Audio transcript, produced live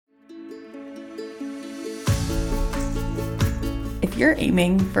you're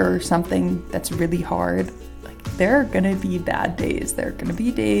aiming for something that's really hard, like there are gonna be bad days. There are gonna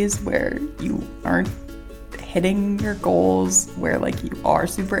be days where you aren't hitting your goals, where like you are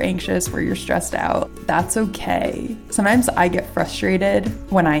super anxious, where you're stressed out. That's okay. Sometimes I get frustrated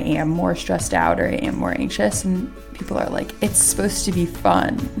when I am more stressed out or I am more anxious, and people are like, it's supposed to be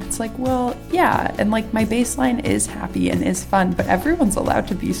fun. It's like, well, yeah, and like my baseline is happy and is fun, but everyone's allowed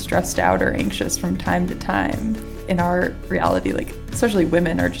to be stressed out or anxious from time to time. In our reality, like especially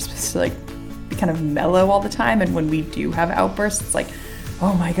women are just supposed to like be kind of mellow all the time, and when we do have outbursts, it's like,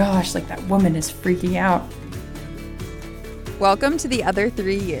 oh my gosh, like that woman is freaking out. Welcome to The Other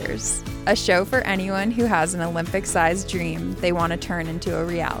 3 Years, a show for anyone who has an Olympic-sized dream they want to turn into a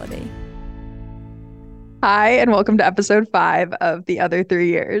reality. Hi, and welcome to episode 5 of The Other 3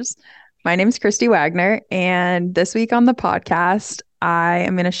 Years. My name is Christy Wagner, and this week on the podcast, I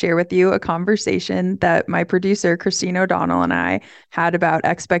am going to share with you a conversation that my producer, Christine O'Donnell, and I had about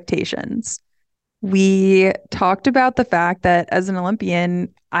expectations. We talked about the fact that as an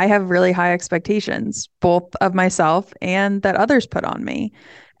Olympian, I have really high expectations, both of myself and that others put on me.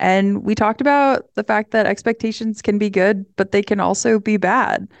 And we talked about the fact that expectations can be good, but they can also be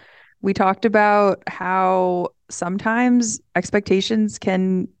bad. We talked about how sometimes expectations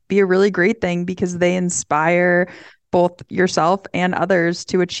can be a really great thing because they inspire both yourself and others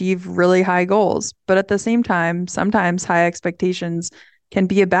to achieve really high goals. But at the same time, sometimes high expectations can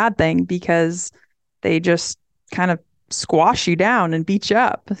be a bad thing because they just kind of squash you down and beat you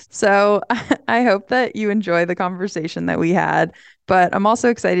up. So I hope that you enjoy the conversation that we had, but I'm also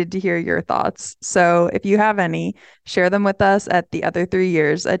excited to hear your thoughts. So if you have any, share them with us at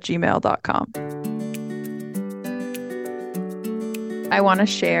theother3years@gmail.com. I want to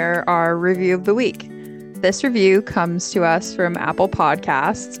share our review of the week. This review comes to us from Apple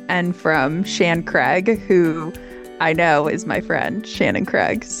Podcasts and from Shan Craig, who I know is my friend, Shannon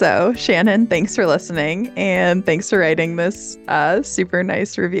Craig. So Shannon, thanks for listening and thanks for writing this super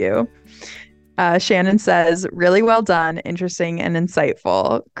nice review. Shannon says, really well done, interesting and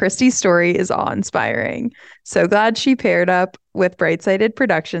insightful. Christy's story is awe-inspiring. So glad she paired up with Bright-Sided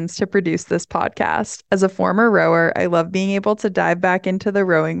Productions to produce this podcast. As a former rower, I love being able to dive back into the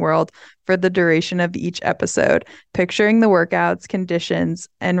rowing world for the duration of each episode, picturing the workouts, conditions,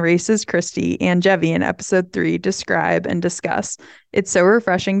 and races Christy and Jevy in episode 3 describe and discuss. It's so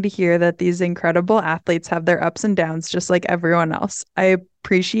refreshing to hear that these incredible athletes have their ups and downs just like everyone else. I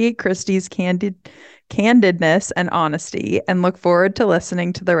appreciate Christy's candidness and honesty and look forward to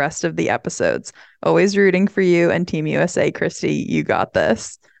listening to the rest of the episodes. Always rooting for you and Team USA, Christy. You got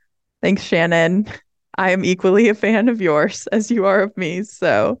this. Thanks, Shannon. I am equally a fan of yours as you are of me.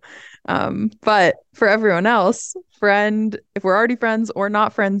 So, but for everyone else, if we're already friends or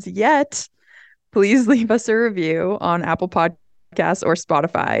not friends yet, please leave us a review on Apple Podcasts or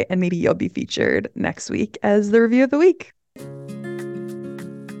Spotify, and maybe you'll be featured next week as the review of the week.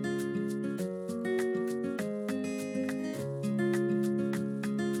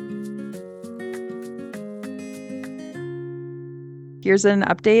 Here's an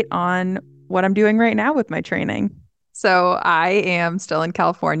update on what I'm doing right now with my training. So I am still in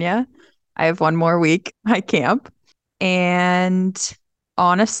California. I have one more week at camp. And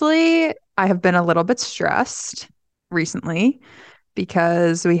honestly, I have been a little bit stressed recently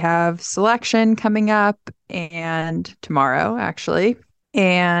because we have selection coming up and tomorrow, actually.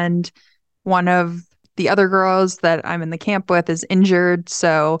 And one of the other girls that I'm in the camp with is injured.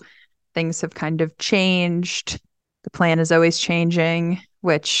 So things have kind of changed. The plan is always changing,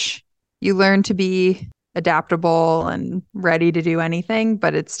 which you learn to be adaptable and ready to do anything,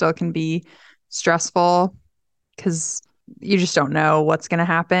 but it still can be stressful because you just don't know what's going to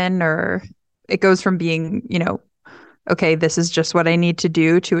happen, or it goes from being, okay, this is just what I need to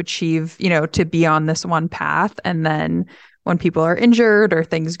do to achieve, to be on this one path. And then when people are injured or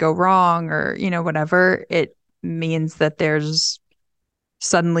things go wrong or, whatever, it means that there's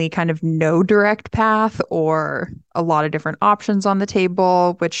suddenly kind of no direct path or a lot of different options on the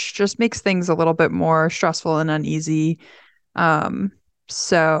table, which just makes things a little bit more stressful and uneasy.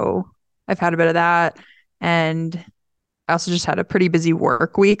 So I've had a bit of that. And I also just had a pretty busy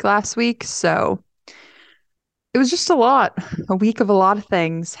work week last week. So it was just a week of a lot of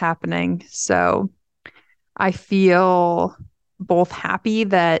things happening. So I feel both happy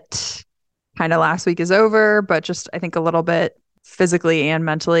that kind of last week is over, but just I think a little bit physically and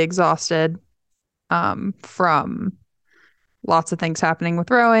mentally exhausted from lots of things happening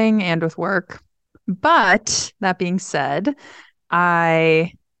with rowing and with work. But that being said,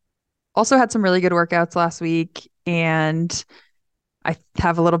 I also had some really good workouts last week, and I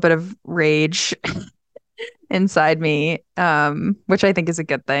have a little bit of rage inside me, which I think is a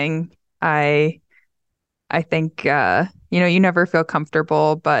good thing. I I think you never feel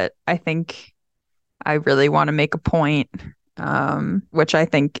comfortable, but I think I really want to make a point, which I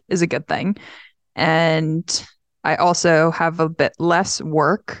think is a good thing. And I also have a bit less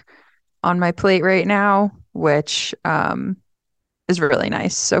work on my plate right now, which is really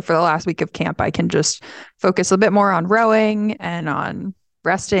nice. So for the last week of camp, I can just focus a bit more on rowing and on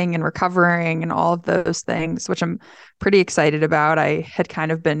resting and recovering and all of those things, which I'm pretty excited about. I had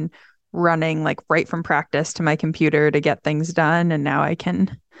kind of been running like right from practice to my computer to get things done, and now I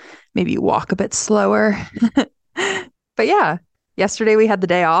can maybe walk a bit slower. But yeah, yesterday we had the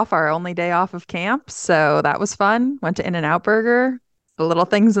day off, our only day off of camp. So that was fun. Went to In-N-Out Burger, the little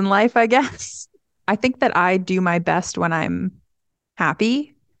things in life, I guess. I think that I do my best when I'm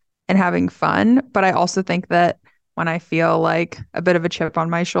happy and having fun. But I also think that when I feel like a bit of a chip on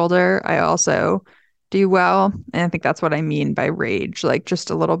my shoulder, I also do well. And I think that's what I mean by rage, like just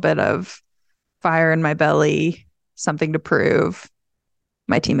a little bit of fire in my belly, something to prove.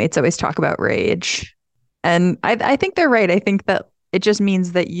 My teammates always talk about rage. And I think they're right. I think that it just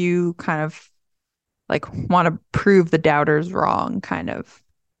means that you kind of like want to prove the doubters wrong, kind of,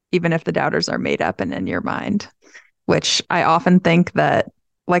 even if the doubters are made up and in your mind, which I often think that,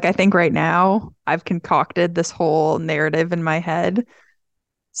 like, I think right now I've concocted this whole narrative in my head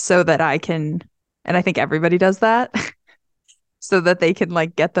so that I can, and I think everybody does that, so that they can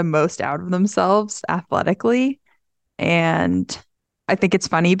like get the most out of themselves athletically. And I think it's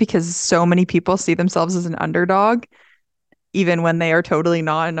funny because so many people see themselves as an underdog, even when they are totally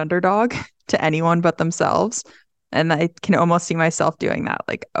not an underdog to anyone but themselves. And I can almost see myself doing that.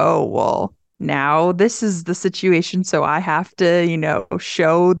 Like, oh, well, now this is the situation. So I have to,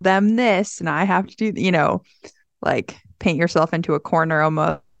 show them this and I have to do, like paint yourself into a corner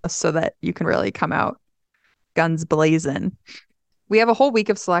almost so that you can really come out guns blazing. We have a whole week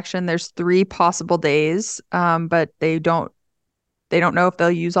of selection. There's 3 possible days, but they don't know if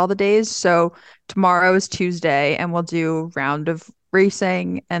they'll use all the days. So tomorrow is Tuesday and we'll do a round of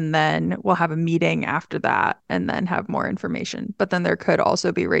racing and then we'll have a meeting after that and then have more information. But then there could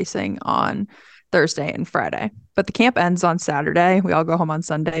also be racing on Thursday and Friday. But the camp ends on Saturday. We all go home on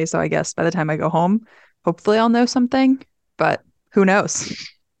Sunday. So I guess by the time I go home, hopefully I'll know something, but who knows?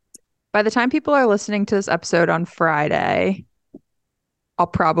 By the time people are listening to this episode on Friday, I'll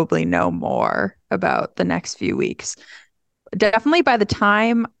probably know more about the next few weeks. Definitely by the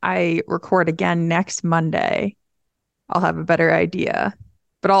time I record again next Monday, I'll have a better idea.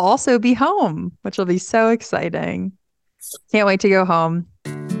 But I'll also be home, which will be so exciting. Can't wait to go home.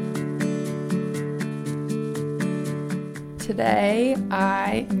 Today,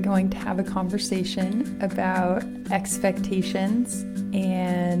 I am going to have a conversation about expectations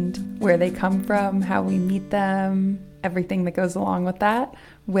and where they come from, how we meet them, everything that goes along with that,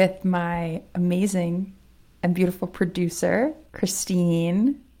 with my amazing and beautiful producer,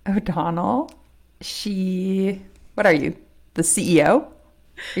 Christine O'Donnell. What are you? The CEO?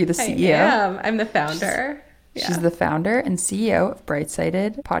 Are you the CEO? I am. I'm the founder. She's the founder and CEO of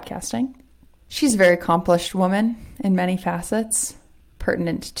Bright-Sighted Podcasting. She's a very accomplished woman in many facets,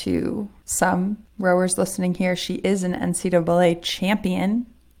 pertinent to some rowers listening here. She is an NCAA champion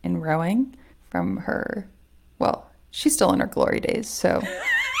in rowing from her, she's still in her glory days. So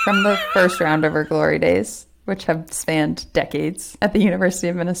from the first round of her glory days, which have spanned decades at the University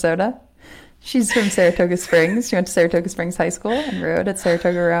of Minnesota. She's from Saratoga Springs. She went to Saratoga Springs High School and rowed at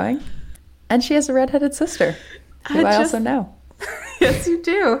Saratoga Rowing. And she has a redheaded sister, who I also know. Yes, you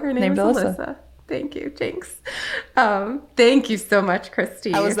do. Her name is Alyssa. Thank you, Jinx. Thank you so much,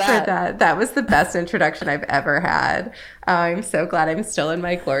 Christine, How was that? For that. That was the best introduction I've ever had. I'm so glad I'm still in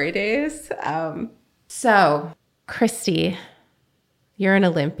my glory days. So, Christy, you're an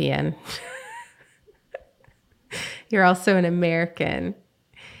Olympian. You're also an American.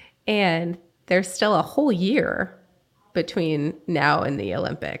 And there's still a whole year between now and the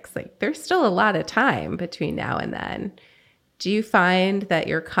Olympics. Like, there's still a lot of time between now and then. Do you find that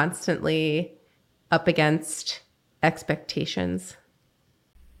you're constantly up against expectations?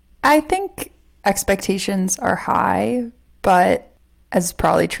 I think expectations are high, but as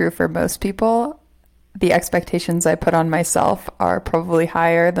probably true for most people, the expectations I put on myself are probably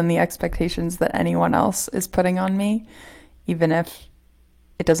higher than the expectations that anyone else is putting on me, even if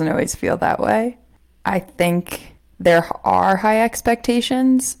it doesn't always feel that way. I think there are high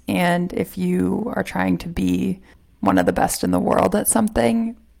expectations, and if you are trying to be one of the best in the world at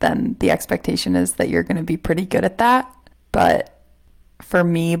something, then the expectation is that you're going to be pretty good at that. But for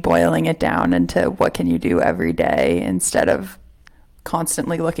me, boiling it down into what can you do every day instead of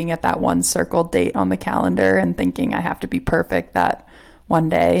constantly looking at that one circled date on the calendar and thinking I have to be perfect that one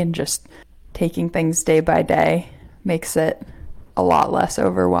day, and just taking things day by day makes it a lot less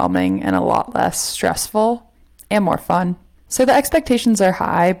overwhelming and a lot less stressful and more fun. So the expectations are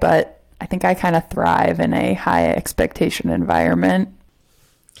high, but I think I kind of thrive in a high expectation environment.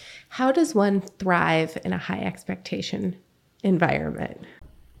 How does one thrive in a high expectation environment?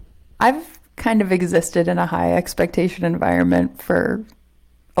 I've kind of existed in a high expectation environment for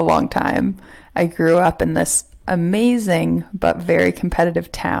a long time. I grew up in this amazing but very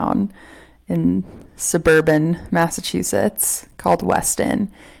competitive town in suburban Massachusetts called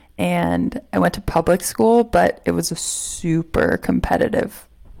Weston. And I went to public school, but it was a super competitive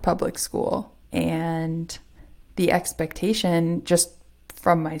public school. And the expectation just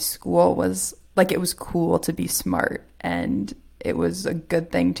from my school was like, it was cool to be smart, and it was a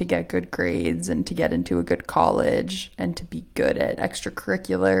good thing to get good grades and to get into a good college and to be good at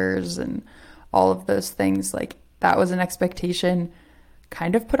extracurriculars and all of those things. Like, that was an expectation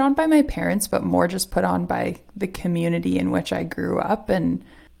kind of put on by my parents, but more just put on by the community in which I grew up, and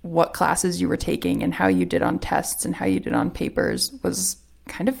what classes you were taking and how you did on tests and how you did on papers was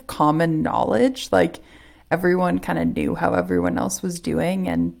kind of common knowledge. Like, everyone kind of knew how everyone else was doing,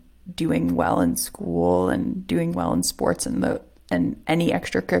 and doing well in school and doing well in sports and any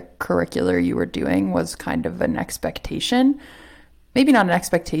extracurricular you were doing was kind of an expectation. Maybe not an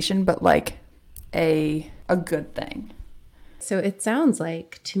expectation, but like a good thing. So it sounds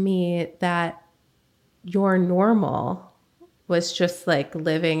like to me that your normal was just like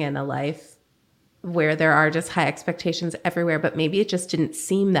living in a life where there are just high expectations everywhere, but maybe it just didn't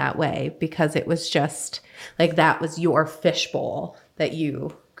seem that way because it was just like that was your fishbowl that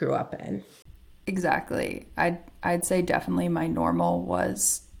you grew up in. Exactly. I'd say definitely my normal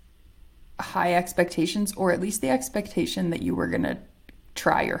was high expectations, or at least the expectation that you were going to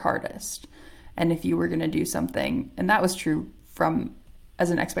try your hardest. And if you were going to do something, and that was true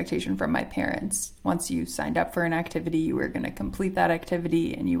as an expectation from my parents, once you signed up for an activity, you were going to complete that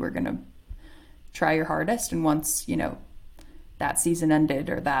activity and you were going to try your hardest. And once, that season ended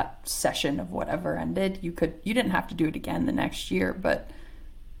or that session of whatever ended, you didn't have to do it again the next year, but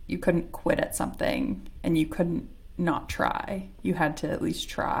you couldn't quit at something and you couldn't not try. You had to at least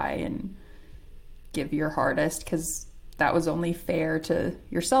try and give your hardest, because that was only fair to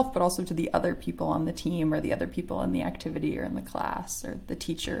yourself, but also to the other people on the team or the other people in the activity or in the class or the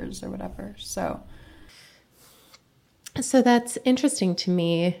teachers or whatever. So that's interesting to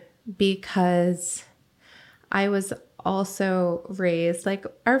me, because I was also raised, like,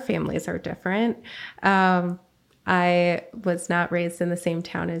 our families are different. I was not raised in the same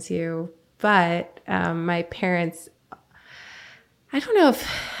town as you, but my parents, I don't know if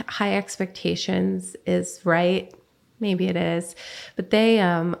high expectations is right. Maybe it is. But they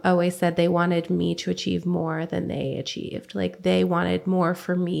always said they wanted me to achieve more than they achieved. Like, they wanted more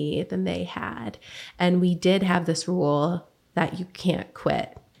for me than they had. And we did have this rule that you can't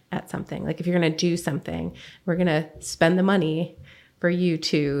quit at something. Like, if you're going to do something, we're going to spend the money for you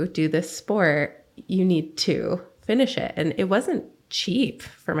to do this sport, you need to finish it. And it wasn't cheap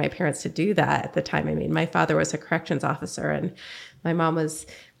for my parents to do that at the time. I mean, my father was a corrections officer and my mom was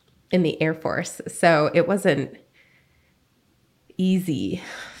in the Air Force. So it wasn't easy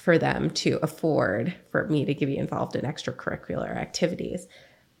for them to afford for me to be involved in extracurricular activities.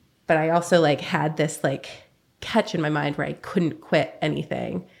 But I also had this catch in my mind where I couldn't quit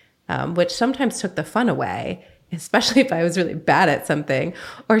anything, which sometimes took the fun away, especially if I was really bad at something,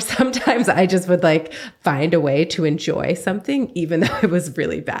 or sometimes I just would find a way to enjoy something even though I was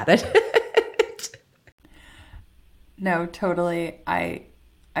really bad at it. No, totally. I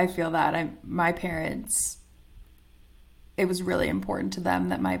feel that. My parents, it was really important to them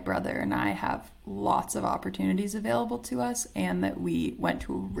that my brother and I have lots of opportunities available to us and that we went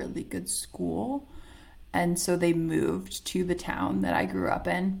to a really good school. And so they moved to the town that I grew up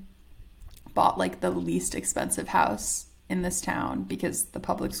in, bought the least expensive house in this town because the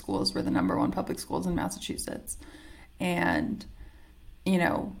public schools were the number one public schools in Massachusetts. And,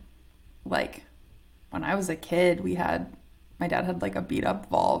 when I was a kid, my dad had a beat up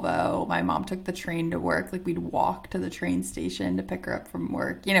Volvo. My mom took the train to work. We'd walk to the train station to pick her up from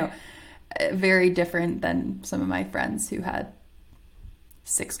work. Very different than some of my friends who had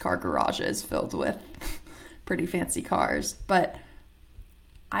 6-car garages filled with pretty fancy cars. But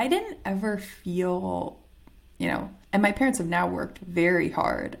I didn't ever feel, and my parents have now worked very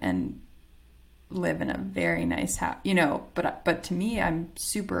hard and live in a very nice house, but to me, I'm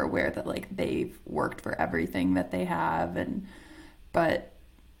super aware that they've worked for everything that they have. But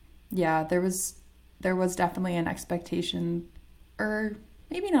yeah, there was definitely an expectation or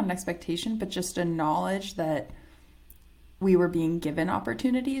maybe not an expectation, but just a knowledge that we were being given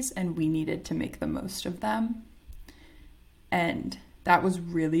opportunities and we needed to make the most of them. And that was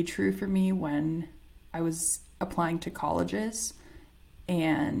really true for me when I was applying to colleges,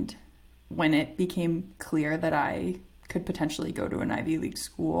 and when it became clear that I could potentially go to an Ivy League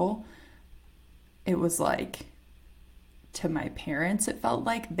school, it was like, to my parents, it felt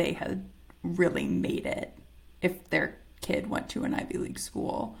like they had really made it if their kid went to an Ivy League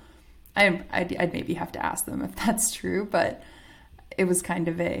school. I'd maybe have to ask them if that's true, but it was kind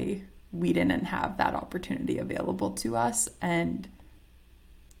of we didn't have that opportunity available to us, and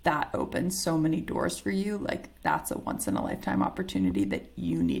that opens so many doors for you. Like, that's a once in a lifetime opportunity that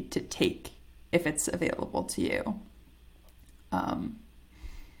you need to take if it's available to you.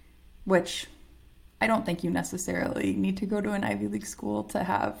 Which I don't think you necessarily need to go to an Ivy League school to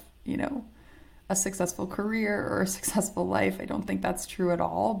have, a successful career or a successful life. I don't think that's true at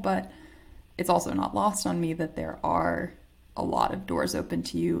all, but it's also not lost on me that there are a lot of doors open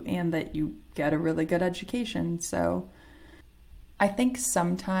to you and that you get a really good education. So I think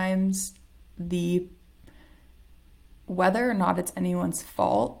sometimes whether or not it's anyone's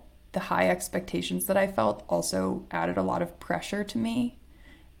fault, the high expectations that I felt also added a lot of pressure to me.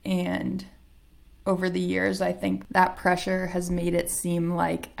 And over the years, I think that pressure has made it seem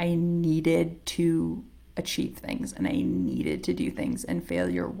like I needed to achieve things and I needed to do things, and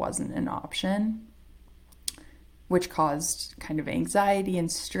failure wasn't an option, which caused kind of anxiety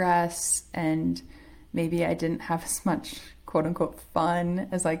and stress, and maybe I didn't have as much quote unquote fun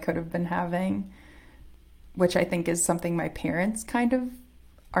as I could have been having, which I think is something my parents kind of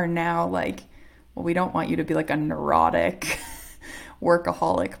are now like, well, we don't want you to be like a neurotic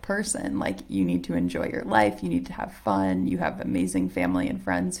workaholic person. Like, you need to enjoy your life, you need to have fun, you have amazing family and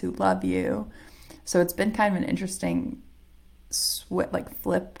friends who love you. So it's been kind of an interesting switch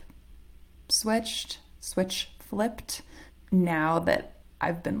flipped now that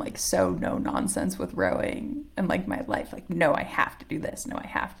I've been like so no nonsense with rowing and like my life, like, no, I have to do this, no, I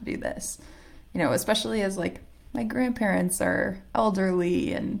have to do this, especially as like my grandparents are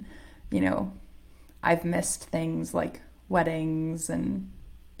elderly, and I've missed things like weddings and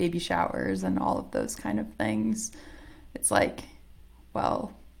baby showers and all of those kind of things. It's like,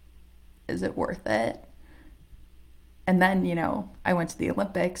 well, is it worth it? And then, I went to the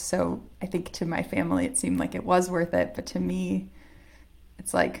Olympics, so I think to my family it seemed like it was worth it, but to me,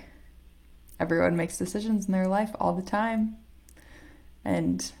 it's like everyone makes decisions in their life all the time.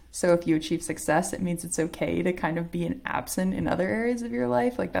 And so if you achieve success, it means it's okay to kind of be absent in other areas of your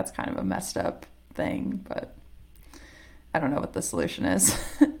life. Like, that's kind of a messed up thing, but I don't know what the solution is.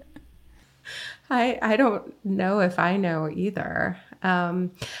 I don't know if I know either.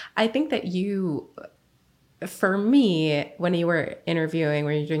 I think that for me, when you were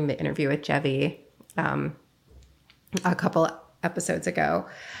doing the interview with Jevi a couple episodes ago,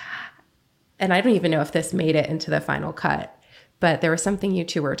 and I don't even know if this made it into the final cut, but there was something you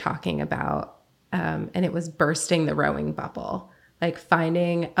two were talking about, and it was bursting the rowing bubble, like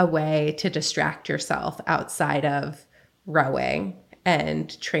finding a way to distract yourself outside of rowing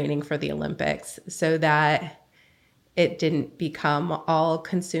and training for the Olympics so that it didn't become all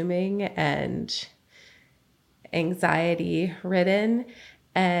consuming and anxiety ridden.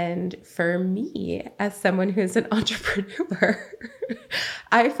 And for me, as someone who's an entrepreneur,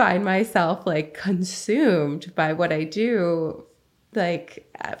 I find myself like consumed by what I do,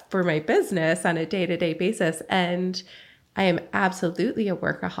 like for my business on a day-to-day basis. And I am absolutely a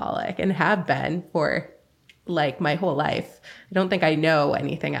workaholic and have been for like my whole life. I don't think I know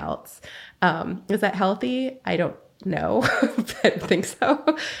anything else. Is that healthy? I don't know. I don't think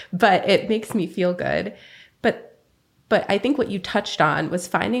so. But it makes me feel good. But I think what you touched on was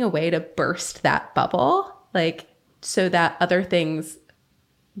finding a way to burst that bubble, like so that other things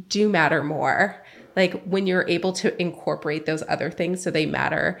do matter more. Like when you're able to incorporate those other things so they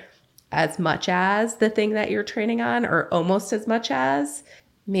matter as much as the thing that you're training on, or almost as much as,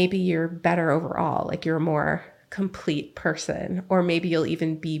 maybe you're better overall, like you're a more complete person, or maybe you'll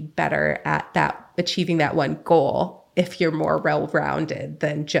even be better at achieving that one goal if you're more well-rounded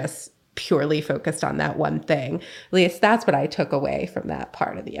than just purely focused on that one thing. At least that's what I took away from that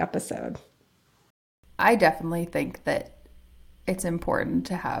part of the episode. I definitely think that it's important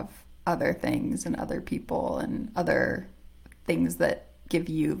to have other things and other people and other things that give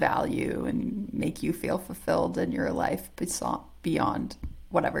you value and make you feel fulfilled in your life beyond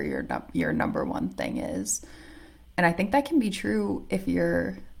whatever your number one thing is. And I think that can be true if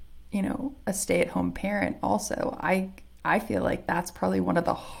you're, a stay-at-home parent also. I feel like that's probably one of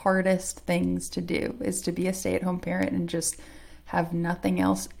the hardest things to do, is to be a stay-at-home parent and just have nothing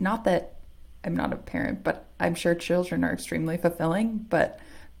else. Not that I'm not a parent, but I'm sure children are extremely fulfilling, but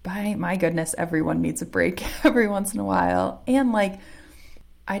by my goodness, everyone needs a break every once in a while. And like,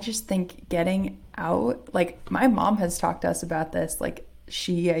 I just think getting out, like my mom has talked to us about this. Like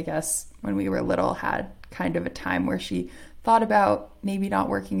she, I guess, when we were little, had kind of a time where she thought about maybe not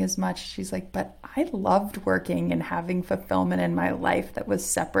working as much. She's like, but I loved working and having fulfillment in my life that was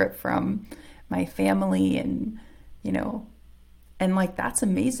separate from my family. And, you know, and like, that's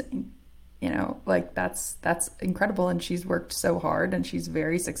amazing. You know, like that's incredible. And she's worked so hard and she's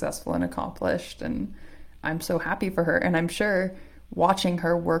very successful and accomplished. And I'm so happy for her. And I'm sure watching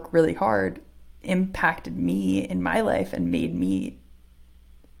her work really hard impacted me in my life and made me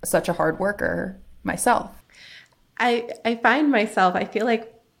such a hard worker myself. I find myself, I feel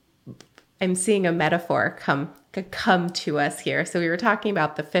like I'm seeing a metaphor come to us here. So we were talking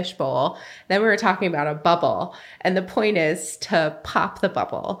about the fishbowl, then we were talking about a bubble, and the point is to pop the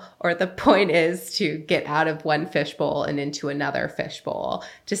bubble, or the point is to get out of one fishbowl and into another fishbowl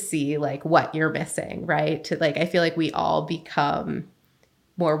to see like what you're missing, right? To like, I feel like we all become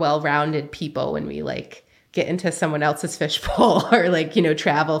more well-rounded people when we like get into someone else's fishbowl or like, you know,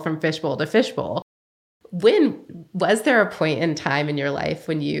 travel from fishbowl to fishbowl. When was there a point in time in your life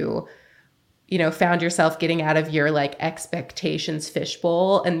when you know, found yourself getting out of your like expectations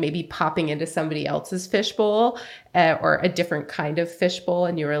fishbowl and maybe popping into somebody else's fishbowl or a different kind of fishbowl,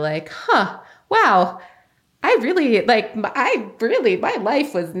 and you were like, wow, my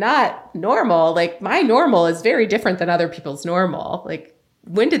life was not normal. Like my normal is very different than other people's normal. Like,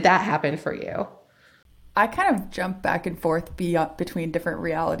 when did that happen for you? I kind of jump back and forth between different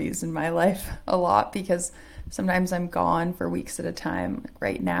realities in my life a lot, because sometimes I'm gone for weeks at a time.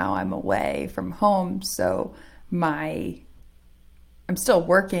 Right now I'm away from home, so I'm still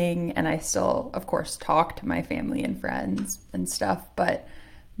working, and I still, of course, talk to my family and friends and stuff, but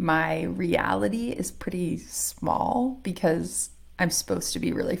my reality is pretty small because I'm supposed to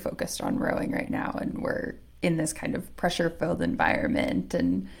be really focused on rowing right now, and we're in this kind of pressure-filled environment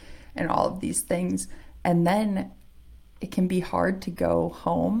and all of these things. And then it can be hard to go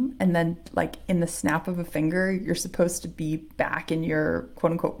home, and then like in the snap of a finger, you're supposed to be back in your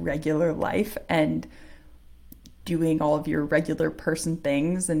quote unquote regular life and doing all of your regular person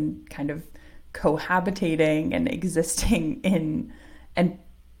things and kind of cohabitating and existing in, and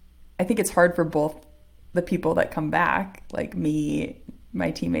I think it's hard for both the people that come back, like me, my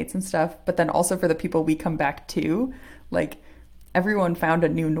teammates and stuff, but then also for the people we come back to, like everyone found a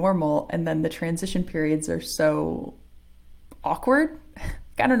new normal, and then the transition periods are so awkward.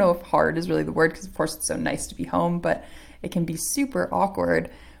 I don't know if hard is really the word, because of course it's so nice to be home, but it can be super awkward.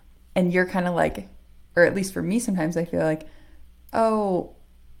 And you're kind of like, or at least for me sometimes I feel like, oh,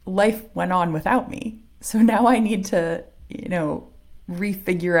 life went on without me. So now I need to, you know,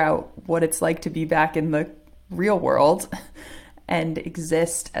 refigure out what it's like to be back in the real world and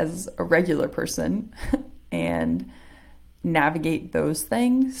exist as a regular person and navigate those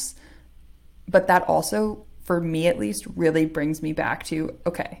things. But that also, for me at least, really brings me back to,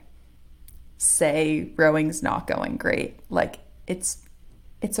 okay, say rowing's not going great. Like it's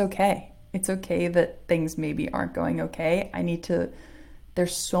okay. It's okay that things maybe aren't going okay.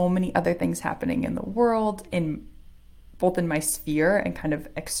 There's so many other things happening in the world, both in my sphere and kind of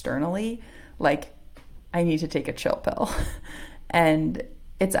externally. Like I need to take a chill pill. And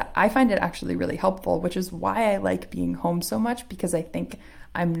I find it actually really helpful, which is why I like being home so much, because I think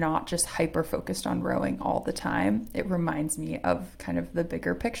I'm not just hyper focused on rowing all the time. It reminds me of kind of the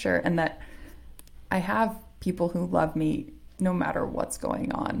bigger picture, and that I have people who love me no matter what's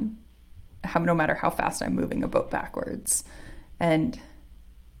going on, no matter how fast I'm moving a boat backwards. And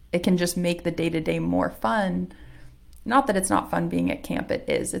it can just make the day-to-day more fun. Not that it's not fun being at camp, it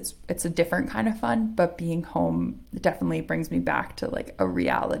is. It's a different kind of fun, but being home definitely brings me back to like a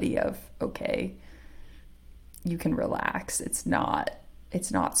reality of, okay, you can relax. It's not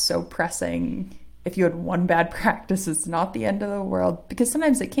so pressing. If you had one bad practice, it's not the end of the world. Because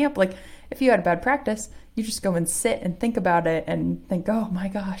sometimes at camp, like if you had a bad practice, you just go and sit and think about it and think, oh my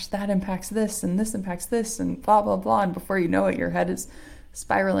gosh, that impacts this and this impacts this and blah, blah, blah. And before you know it, your head is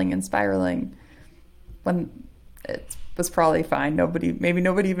spiraling and spiraling. When it was probably fine. Maybe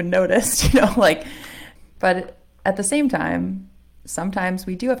nobody even noticed, but at the same time, sometimes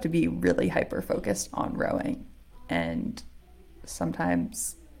we do have to be really hyper focused on rowing. And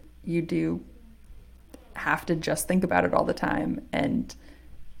sometimes you do have to just think about it all the time and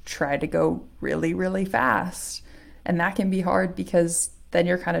try to go really, really fast. And that can be hard because then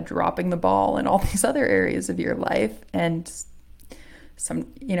you're kind of dropping the ball in all these other areas of your life. And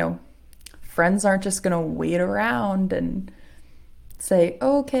friends aren't just going to wait around and say,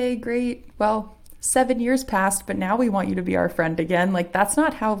 oh, okay, great. Well, 7 years passed, but now we want you to be our friend again. Like that's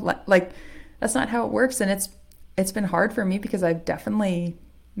not how that's not how it works. And it's been hard for me because I've definitely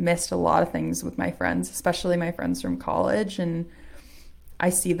missed a lot of things with my friends, especially my friends from college. And I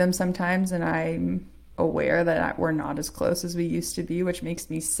see them sometimes and I'm aware that we're not as close as we used to be, which makes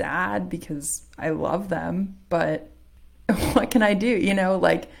me sad because I love them. But what can I do? You know,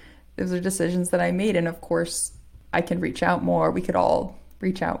 like those are decisions that I made. And of course, I can reach out more. We could all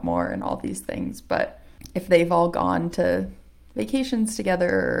reach out more and all these things. But if they've all gone to vacations together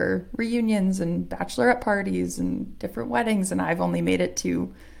or reunions and bachelorette parties and different weddings, and I've only made it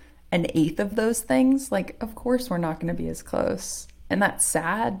to an eighth of those things, like, of course, we're not going to be as close. And that's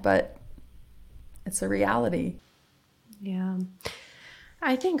sad, but it's a reality. Yeah.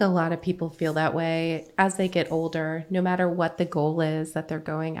 I think a lot of people feel that way as they get older, no matter what the goal is that they're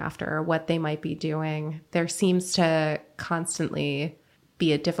going after or what they might be doing. There seems to constantly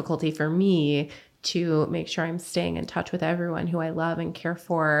be a difficulty for me to make sure I'm staying in touch with everyone who I love and care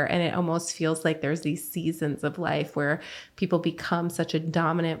for. And it almost feels like there's these seasons of life where people become such a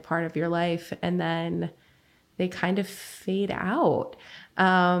dominant part of your life and then they kind of fade out.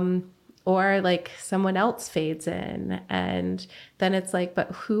 Or like someone else fades in and then it's like,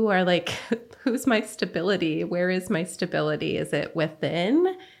 but who's my stability? Where is my stability? Is it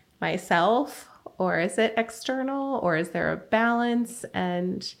within myself or is it external or is there a balance?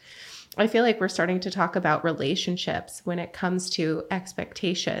 And I feel like we're starting to talk about relationships when it comes to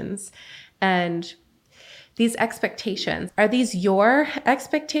expectations. And these expectations, are these your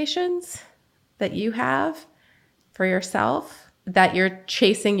expectations that you have for yourself? That you're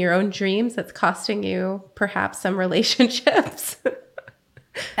chasing your own dreams that's costing you perhaps some relationships?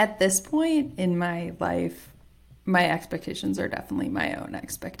 At this point in my life, my expectations are definitely my own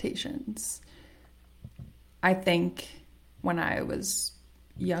expectations. I think when I was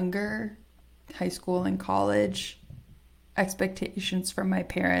younger, high school and college, expectations from my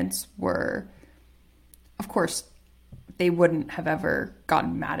parents were, of course, they wouldn't have ever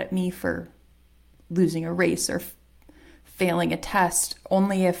gotten mad at me for losing a race or failing a test,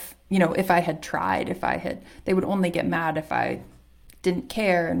 only if, you know, if I had tried, they would only get mad if I didn't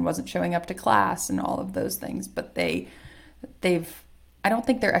care and wasn't showing up to class and all of those things. But I don't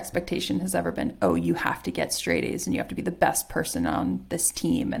think their expectation has ever been, oh, you have to get straight A's and you have to be the best person on this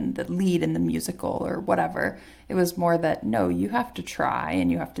team and the lead in the musical or whatever. It was more that, no, you have to try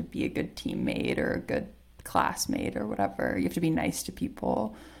and you have to be a good teammate or a good classmate or whatever. You have to be nice to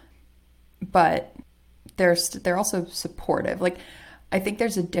people. But they're also supportive. Like, I think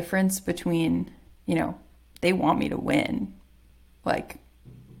there's a difference between, you know, they want me to win. Like,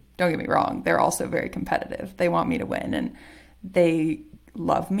 don't get me wrong, they're also very competitive. They want me to win and they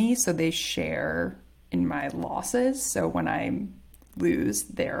love me, so they share in my losses. So when I lose,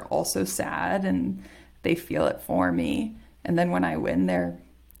 they're also sad and they feel it for me. And then when I win, they're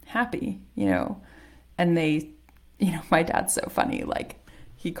happy, you know. And they, you know, my dad's so funny. Like,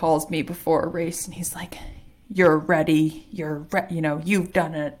 he calls me before a race and he's like, you're ready. You know, you've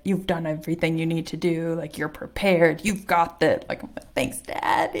done it. You've done everything you need to do. Like, you're prepared. You've got this. Like, I'm like, thanks,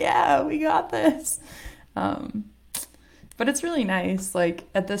 Dad. Yeah, we got this. But it's really nice. Like,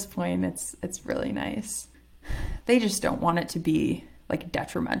 at this point, it's really nice. They just don't want it to be like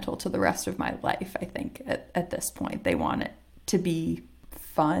detrimental to the rest of my life. I think at this point, they want it to be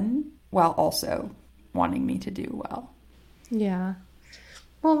fun while also wanting me to do well. Yeah.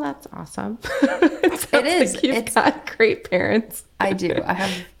 Well, that's awesome. It is. Like you've got great parents. I do. I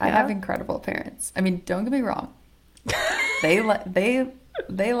have incredible parents. I mean, don't get me wrong. They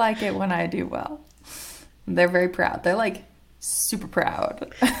like it when I do well. They're very proud. They're like super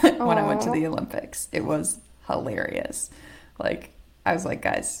proud when I went to the Olympics. It was hilarious. Like, I was like,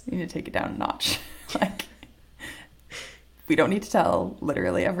 guys, you need to take it down a notch. Like, we don't need to tell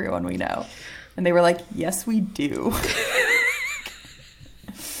literally everyone we know. And they were like, yes, we do.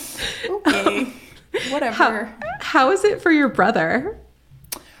 Okay, whatever. How is it for your brother?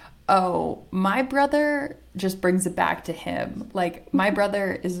 Oh, my brother just brings it back to him. Like, my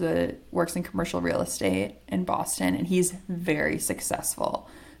brother works in commercial real estate in Boston, and he's very successful.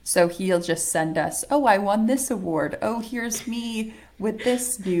 So he'll just send us, oh, I won this award. Oh, here's me with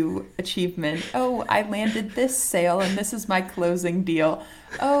this new achievement. Oh, I landed this sale, and this is my closing deal.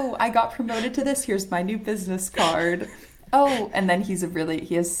 Oh, I got promoted to this. Here's my new business card. Oh, and then he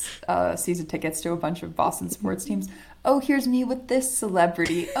has season tickets to a bunch of Boston sports teams. Oh, here's me with this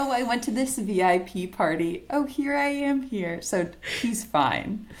celebrity. Oh, I went to this VIP party. Oh, here I am here. So he's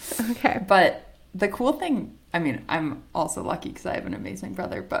fine. Okay. But the cool thing, I mean, I'm also lucky because I have an amazing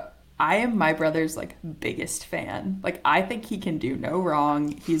brother, but I am my brother's like biggest fan. Like I think he can do no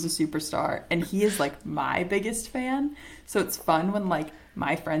wrong. He's a superstar and he is like my biggest fan. So it's fun when like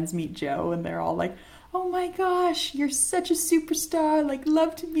my friends meet Joe and they're all like, "Oh my gosh, you're such a superstar. Like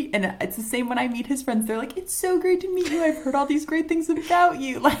love to meet." And it's the same when I meet his friends. They're like, "It's so great to meet you. I've heard all these great things about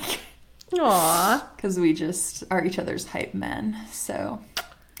you." Like Aw. cuz we just are each other's hype men. So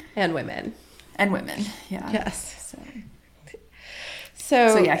And women. and women. Yeah. Yes.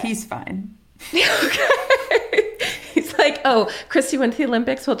 So yeah, he's fine. He's like, "Oh, Christy went to the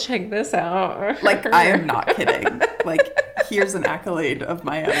Olympics. We'll check this out." Like, I am not kidding. Like, here's an accolade of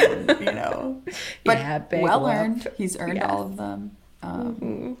my own, you know. But Yeah, big well whoop. earned. He's earned Yes. all of them.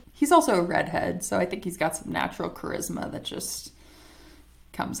 He's also a redhead, so I think he's got some natural charisma that just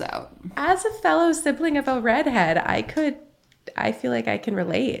comes out. As a fellow sibling of a redhead, I feel like I can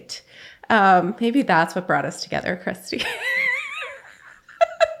relate. Maybe that's what brought us together, Christy.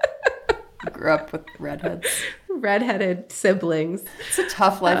 Grew up with redheads. Redheaded siblings. It's a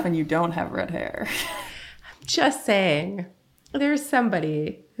tough life when you don't have red hair. Just saying, there's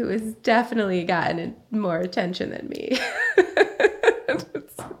somebody who has definitely gotten more attention than me.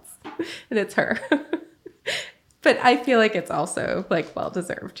 And it's her. But I feel like it's also like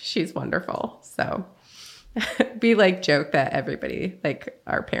well-deserved. She's wonderful. So be like joke that everybody, like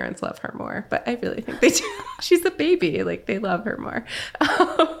our parents love her more, but I really think they do. She's a baby. Like they love her more.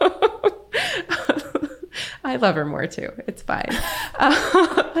 I love her more too. It's fine.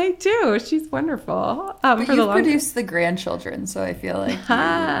 I do. She's wonderful. But For you the produce the grandchildren, so I feel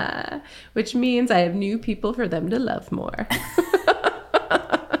like which means I have new people for them to love more.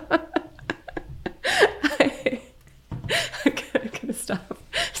 I'm gonna stop.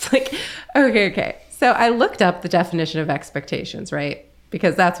 It's like, okay. So I looked up the definition of expectations, right?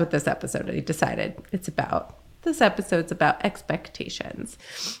 Because that's what this episode I decided it's about. This episode's about expectations.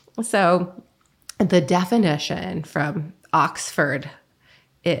 So the definition from Oxford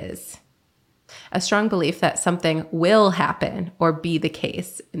is a strong belief that something will happen or be the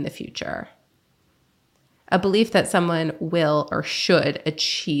case in the future. A belief that someone will or should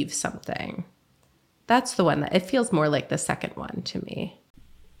achieve something. That's the one that it feels more like the second one to me.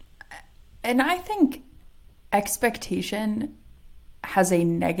 And I think expectation has a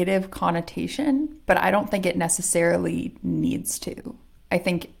negative connotation, but I don't think it necessarily needs to. I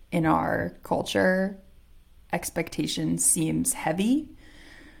think in our culture, expectation seems heavy,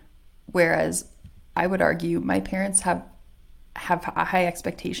 whereas I would argue my parents have high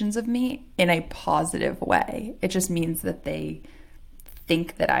expectations of me in a positive way. It just means that they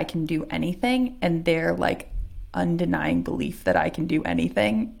think that I can do anything, and their like undenying belief that I can do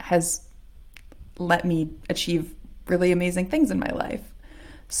anything has let me achieve really amazing things in my life.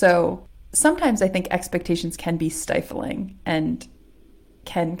 So sometimes I think expectations can be stifling and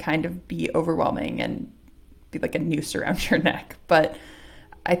can kind of be overwhelming and be like a noose around your neck. But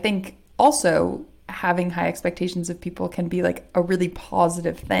I think also having high expectations of people can be like a really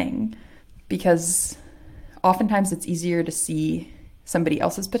positive thing, because oftentimes it's easier to see somebody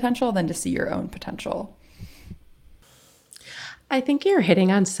else's potential than to see your own potential. I think you're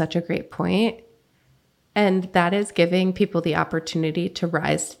hitting on such a great point, and that is giving people the opportunity to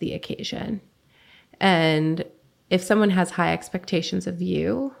rise to the occasion. And if someone has high expectations of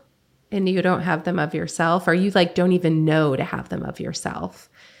you and you don't have them of yourself, or you like don't even know to have them of yourself,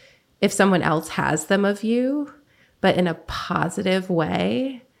 if someone else has them of you, but in a positive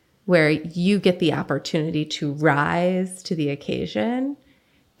way where you get the opportunity to rise to the occasion,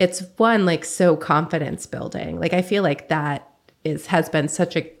 it's one like so confidence building. Like I feel like that has been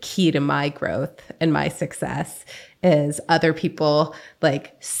such a key to my growth and my success, is other people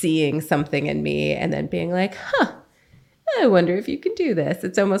like seeing something in me and then being like, I wonder if you can do this.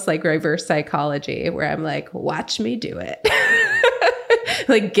 It's almost like reverse psychology where I'm like, watch me do it.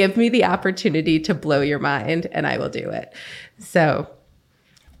 Like, give me the opportunity to blow your mind and I will do it. So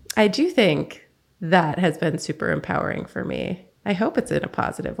I do think that has been super empowering for me. I hope it's in a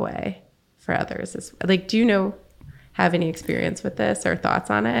positive way for others. Like, do you have any experience with this or thoughts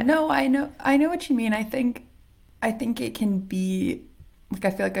on it? No, I know what you mean. I think it can be like,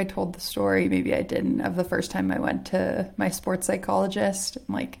 I feel like I told the story, maybe I didn't, of the first time I went to my sports psychologist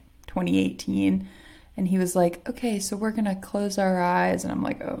in like 2018, and he was like, okay, so we're gonna close our eyes, and I'm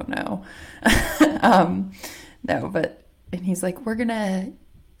like, oh no. No, but, and he's like, I'm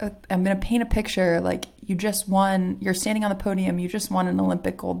gonna paint a picture, like you're standing on the podium, you just won an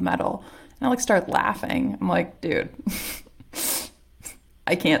Olympic gold medal. And I like start laughing. I'm like, dude,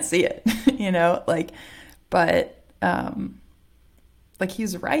 I can't see it, but like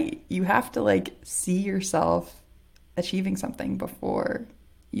he's right. You have to like see yourself achieving something before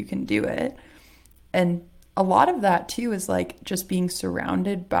you can do it. And a lot of that too is like just being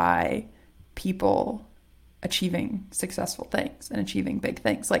surrounded by people achieving successful things and achieving big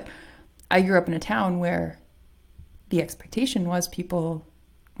things. Like I grew up in a town where the expectation was people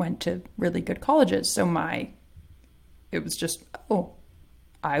went to really good colleges. So it was just, oh,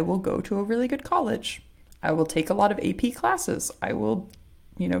 I will go to a really good college. I will take a lot of AP classes. I will,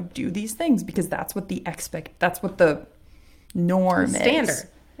 do these things because that's what that's what the norm is. Standard.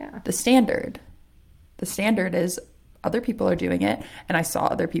 Yeah. The standard. The standard is other people are doing it, and I saw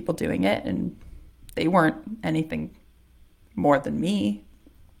other people doing it, and they weren't anything more than me.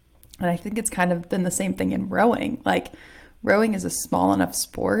 And I think it's kind of been the same thing in rowing. Like, rowing is a small enough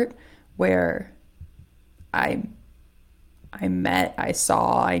sport where I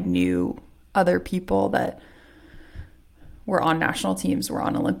knew other people that were on national teams, were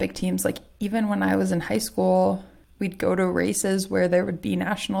on Olympic teams. Like, even when I was in high school, we'd go to races where there would be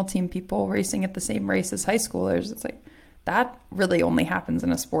national team people racing at the same race as high schoolers. It's like, that really only happens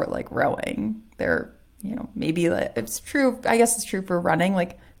in a sport like rowing. Maybe it's true. I guess it's true for running,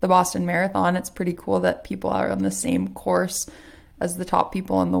 like the Boston Marathon. It's pretty cool that people are on the same course as the top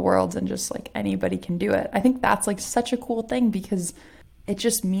people in the world and just like anybody can do it. I think that's like such a cool thing because it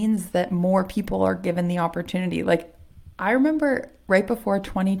just means that more people are given the opportunity. Like, I remember right before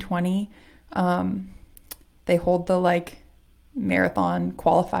 2020, they hold the like marathon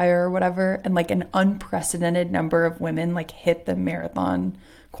qualifier or whatever, and like an unprecedented number of women like hit the marathon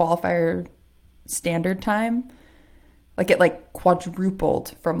qualifier standard time. Like, it like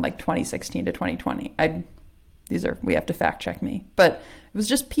quadrupled from like 2016 to 2020. We have to fact check me, but it was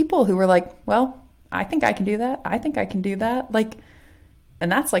just people who were like, well, I think I can do that. I think I can do that. Like,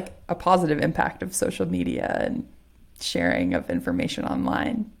 and that's like a positive impact of social media and sharing of information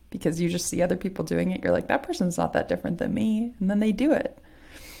online, because you just see other people doing it. You're like, that person's not that different than me. And then they do it.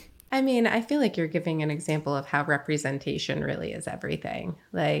 I mean, I feel like you're giving an example of how representation really is everything.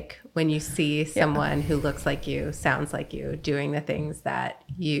 Like, when you see someone who looks like you, sounds like you, doing the things that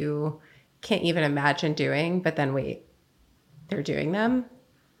you can't even imagine doing, but then wait, they're doing them?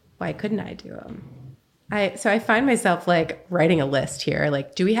 Why couldn't I do them? So I find myself like writing a list here.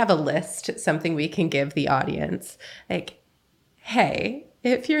 Like, do we have a list, something we can give the audience? Like, hey,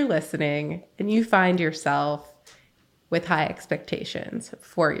 if you're listening and you find yourself with high expectations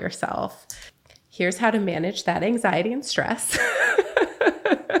for yourself, here's how to manage that anxiety and stress.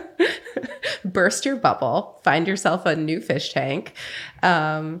 Burst your bubble, find yourself a new fish tank.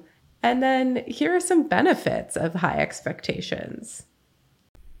 And then here are some benefits of high expectations.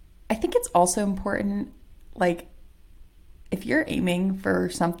 I think it's also important, like, if you're aiming for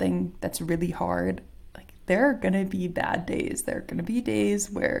something that's really hard, like, there are going to be bad days. There are going to be days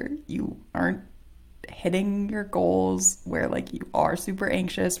where you aren't hitting your goals, where like you are super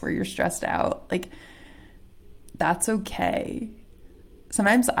anxious, where you're stressed out. Like, that's okay.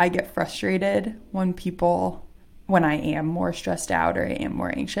 Sometimes I get frustrated when I am more stressed out or I am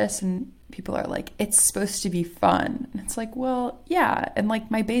more anxious, and people are like, it's supposed to be fun. And it's like, well, yeah. And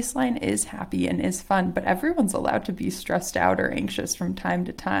like, my baseline is happy and is fun, but everyone's allowed to be stressed out or anxious from time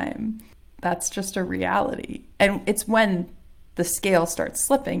to time. That's just a reality. And it's when the scale starts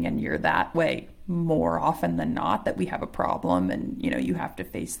slipping and you're that way more often than not that we have a problem, and, you have to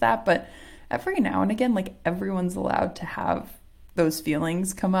face that. But every now and again, like, everyone's allowed to have those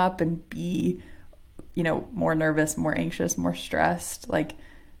feelings come up and be, more nervous, more anxious, more stressed. Like,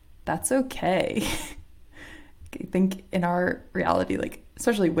 that's okay. I think in our reality, like,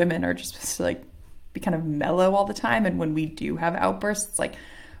 especially women are just supposed to like be kind of mellow all the time. And when we do have outbursts, it's like,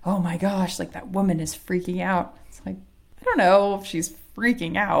 oh my gosh, like, that woman is freaking out. It's like, I don't know if she's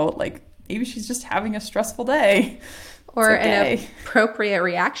freaking out. Like, maybe she's just having a stressful day. Or an appropriate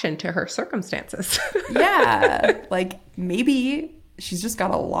reaction to her circumstances. Yeah. Like, maybe she's just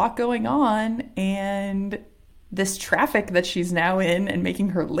got a lot going on, and this traffic that she's now in and making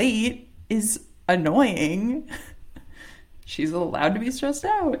her late is annoying. She's allowed to be stressed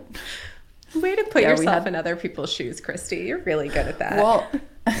out. Way to put yourself in other people's shoes, Christy. You're really good at that. Well,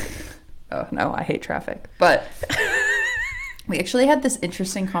 oh no, I hate traffic. But we actually had this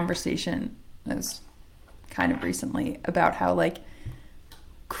interesting conversation, it was kind of recently, about how like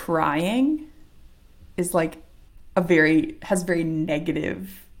crying is like has very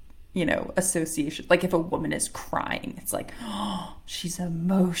negative, association. Like, if a woman is crying, it's like, oh, she's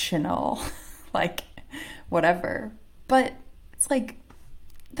emotional, like, whatever. But it's like,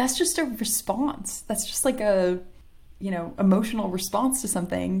 that's just a response. That's just like a, emotional response to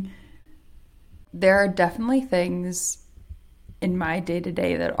something. There are definitely things in my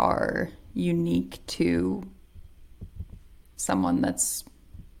day-to-day that are unique to someone that's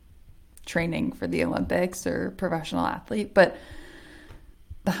training for the Olympics or professional athlete, but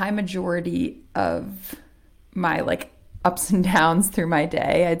the high majority of my like ups and downs through my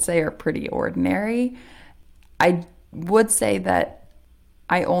day, I'd say, are pretty ordinary. I would say that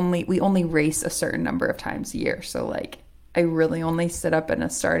we only race a certain number of times a year. So like I really only sit up in a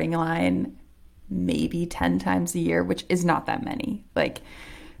starting line maybe 10 times a year, which is not that many, like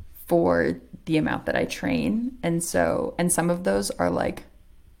for the amount that I train. And some of those are like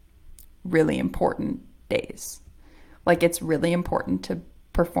really important days. Like it's really important to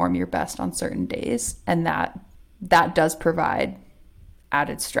perform your best on certain days, and that does provide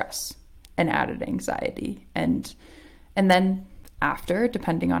added stress and added anxiety, and then after,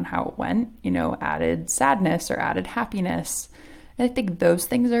 depending on how it went, you know, added sadness or added happiness. And I think those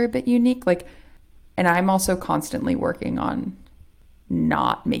things are a bit unique. Like, and I'm also constantly working on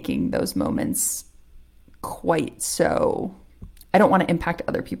not making those moments quite so, I don't want to impact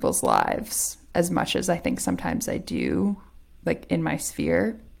other people's lives as much as I think sometimes I do, like in my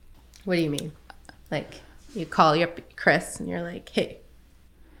sphere. What do you mean? Like you call your Chris and you're like, hey.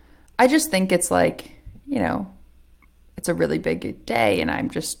 I just think it's like, you know, it's a really big day and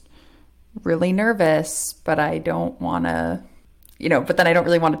I'm just really nervous, but I don't want to, you know, but then I don't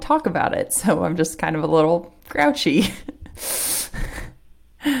really want to talk about it. So I'm just kind of a little grouchy.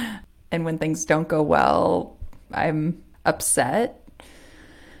 And when things don't go well, I'm upset.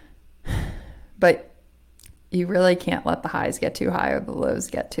 But you really can't let the highs get too high or the lows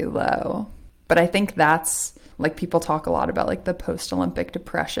get too low. But I think that's like people talk a lot about like the post-Olympic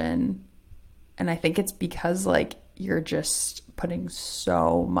depression. And I think it's because like you're just putting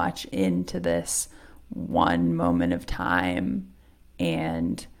so much into this one moment of time.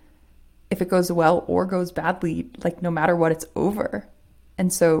 And if it goes well or goes badly, like no matter what, it's over.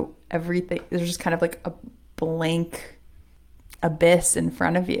 And so everything, there's just kind of like a blank abyss in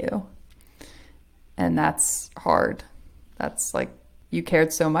front of you. And that's hard. That's like you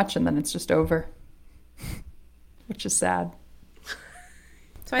cared so much and then it's just over, which is sad.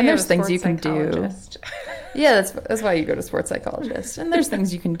 And there's things you can do. Yeah, that's why you go to sports psychologist. And there's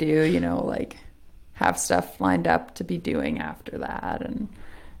things you can do, you know, like have stuff lined up to be doing after that and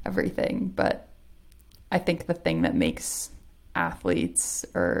everything. But I think the thing that makes athletes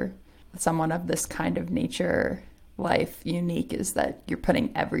or someone of this kind of nature life unique is that you're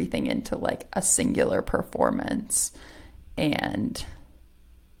putting everything into like a singular performance. And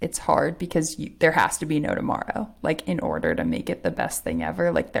it's hard because there has to be no tomorrow. Like in order to make it the best thing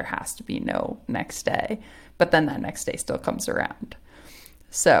ever, like there has to be no next day. But then that next day still comes around.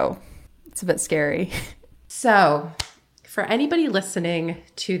 So it's a bit scary. So for anybody listening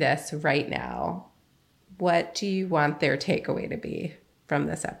to this right now, what do you want their takeaway to be from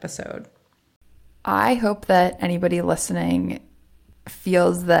this episode? I hope that anybody listening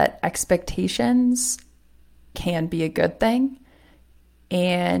feels that expectations can be a good thing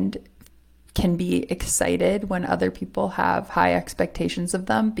and can be excited when other people have high expectations of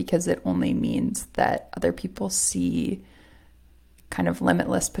them, because it only means that other people see kind of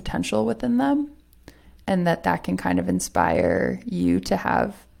limitless potential within them, and that can kind of inspire you to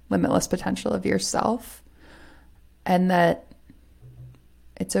have limitless potential of yourself, and that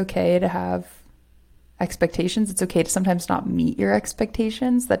it's okay to have expectations. It's okay to sometimes not meet your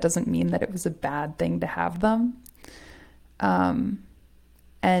expectations. That doesn't mean that it was a bad thing to have them.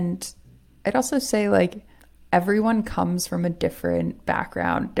 And I'd also say like everyone comes from a different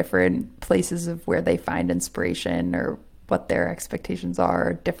background, different places of where they find inspiration or what their expectations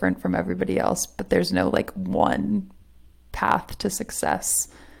are different from everybody else, but there's no like one path to success.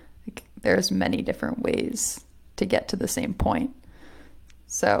 Like there's many different ways to get to the same point.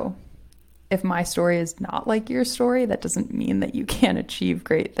 So if my story is not like your story, that doesn't mean that you can't achieve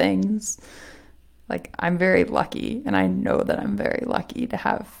great things. Like I'm very lucky, and I know that I'm very lucky to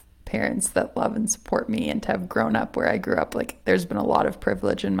have parents that love and support me and to have grown up where I grew up. Like there's been a lot of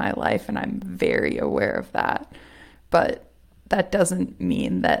privilege in my life and I'm very aware of that. But that doesn't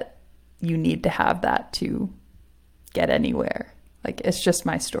mean that you need to have that to get anywhere. Like it's just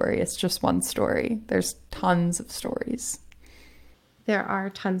my story. It's just one story. There's tons of stories. There are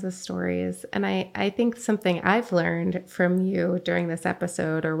tons of stories. And I think something I've learned from you during this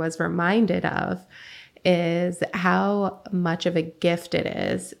episode, or was reminded of, is how much of a gift it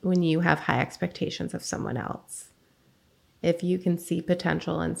is when you have high expectations of someone else. If you can see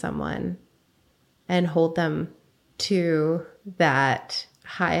potential in someone and hold them to that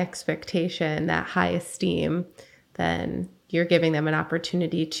high expectation, that high esteem, then you're giving them an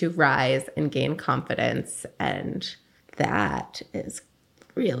opportunity to rise and gain confidence. And that is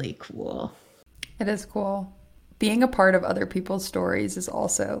really cool. It is cool. Being a part of other people's stories is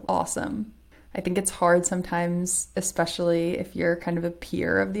also awesome. I think it's hard sometimes, especially if you're kind of a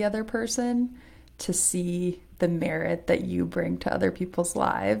peer of the other person, to see the merit that you bring to other people's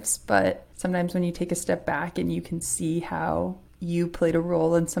lives. But sometimes when you take a step back and you can see how you played a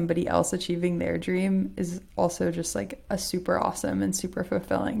role in somebody else achieving their dream is also just like a super awesome and super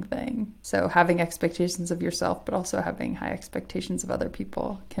fulfilling thing. So having expectations of yourself, but also having high expectations of other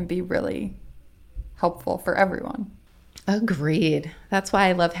people can be really helpful for everyone. Agreed. That's why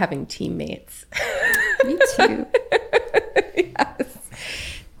I love having teammates. Me too. Yes.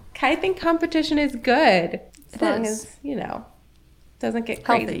 I think competition is good. As long is. as, you know, doesn't get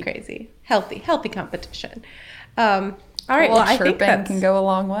Healthy. crazy. Healthy competition. All right, Well, I think chirping can go a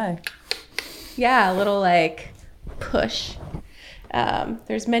long way. Yeah, a little like push.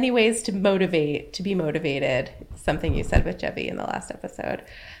 There's many ways to be motivated. Something you said with Jebby in the last episode.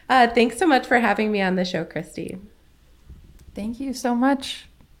 Thanks so much for having me on the show, Christy. Thank you so much.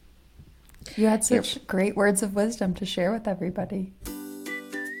 You had such great words of wisdom to share with everybody.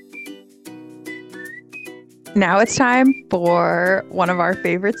 Now it's time for one of our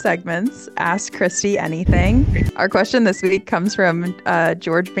favorite segments, Ask Christy Anything. Our question this week comes from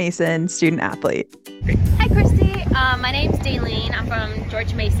George Mason, student athlete. Hi, Christy. My name's Daylene. I'm from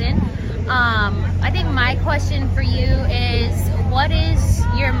George Mason. I think my question for you is, what is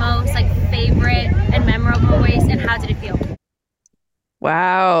your most favorite and memorable race, and how did it feel?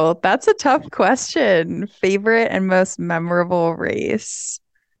 Wow, that's a tough question. Favorite and most memorable race.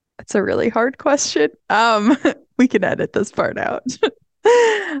 That's a really hard question. We can edit this part out.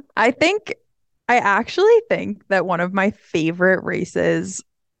 I actually think that one of my favorite races,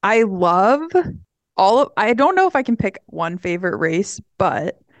 I don't know if I can pick one favorite race,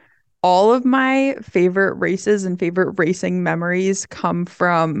 but all of my favorite races and favorite racing memories come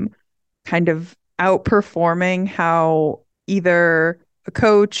from kind of outperforming how either a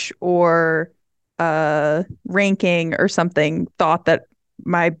coach or a ranking or something thought that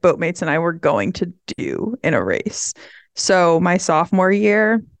my boatmates and I were going to do in a race. So my sophomore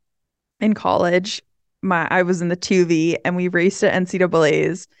year in college, I was in the 2V and we raced at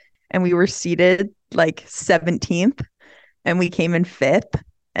NCAA's and we were seated 17th and we came in 5th.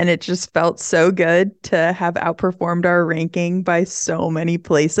 And it just felt so good to have outperformed our ranking by so many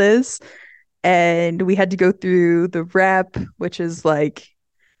places. And we had to go through the rep, which is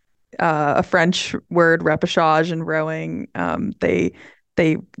a French word, repechage in rowing. They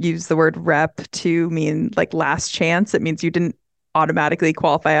use the word rep to mean last chance. It means you didn't automatically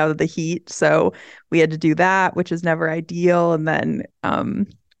qualify out of the heat. So we had to do that, which is never ideal. And then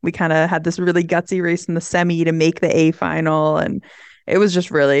we kind of had this really gutsy race in the semi to make the A final. And it was just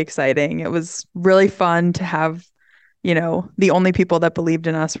really exciting. It was really fun to have, the only people that believed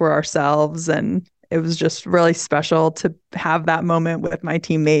in us were ourselves. And it was just really special to have that moment with my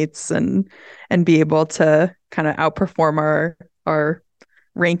teammates and be able to kind of outperform our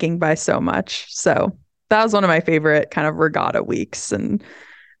ranking by so much. So that was one of my favorite kind of regatta weeks. And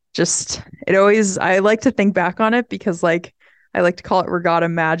just, I like to think back on it because I like to call it regatta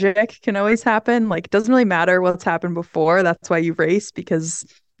magic can always happen. It doesn't really matter what's happened before. That's why you race, because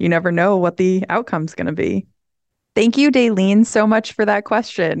you never know what the outcome's going to be. Thank you, Daylene, so much for that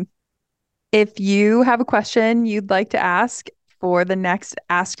question. If you have a question you'd like to ask for the next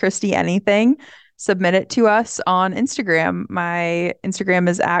Ask Christy Anything, submit it to us on Instagram. My Instagram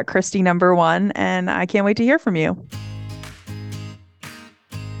is @Christy1, and I can't wait to hear from you.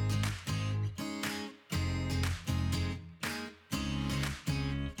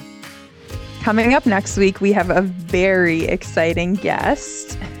 Coming up next week, we have a very exciting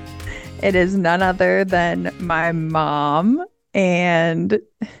guest. It is none other than my mom, and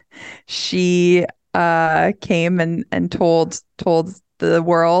she came and told the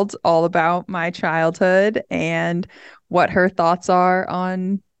world all about my childhood and what her thoughts are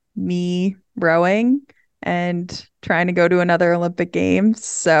on me rowing and trying to go to another Olympic Games.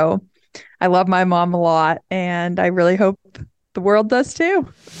 So I love my mom a lot, and I really hope the world does too.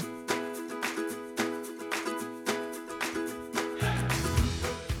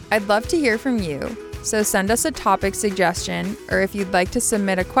 I'd love to hear from you. So send us a topic suggestion, or if you'd like to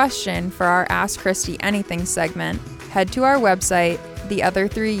submit a question for our Ask Christy Anything segment, head to our website,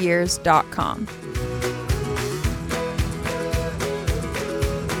 theother3years.com.